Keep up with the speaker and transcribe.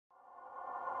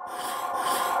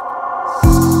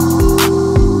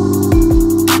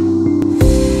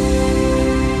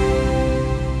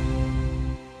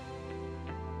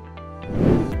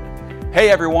Hey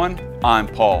everyone, I'm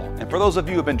Paul, and for those of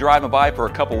you who have been driving by for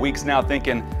a couple weeks now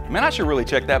thinking, man, I should really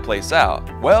check that place out.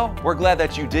 Well, we're glad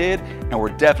that you did, and we're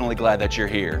definitely glad that you're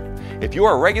here. If you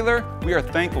are a regular, we are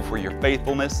thankful for your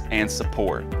faithfulness and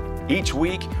support. Each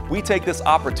week, we take this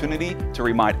opportunity to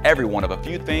remind everyone of a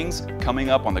few things coming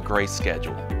up on the Grace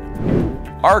schedule.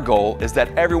 Our goal is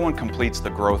that everyone completes the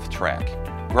Growth Track.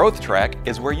 Growth Track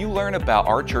is where you learn about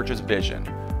our church's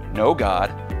vision, know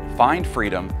God, find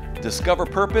freedom, discover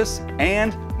purpose,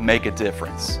 and make a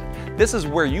difference. This is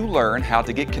where you learn how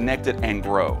to get connected and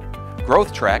grow.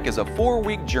 Growth Track is a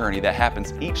 4-week journey that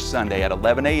happens each Sunday at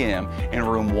 11 a.m. in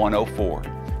room 104.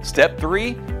 Step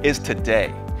 3 is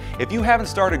today. If you haven't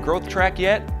started Growth Track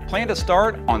yet, plan to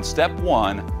start on Step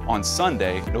 1 on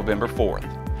Sunday, November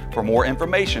 4th. For more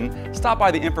information, stop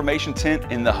by the information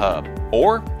tent in the hub,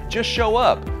 or just show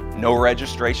up. No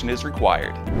registration is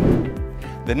required.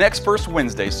 The next First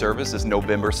Wednesday service is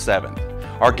November 7th.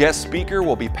 Our guest speaker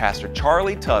will be Pastor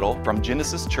Charlie Tuttle from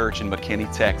Genesis Church in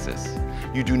McKinney, Texas.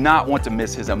 You do not want to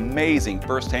miss his amazing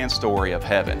firsthand story of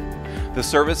heaven. The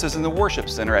service is in the Worship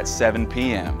Center at 7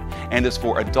 p.m. and is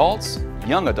for adults,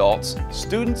 young adults,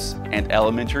 students, and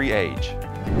elementary age.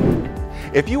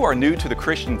 If you are new to the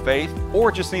Christian faith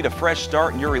or just need a fresh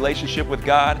start in your relationship with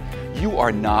God, you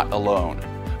are not alone.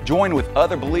 Join with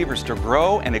other believers to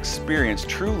grow and experience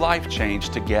true life change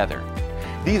together.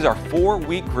 These are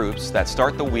 4-week groups that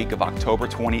start the week of October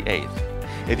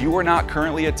 28th. If you are not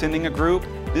currently attending a group,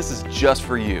 this is just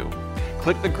for you.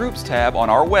 Click the Groups tab on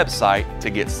our website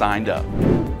to get signed up.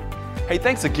 Hey,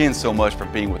 thanks again so much for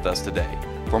being with us today.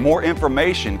 For more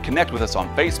information, connect with us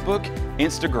on Facebook,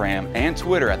 Instagram, and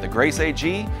Twitter at The Grace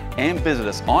AG, and visit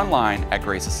us online at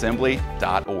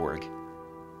graceassembly.org.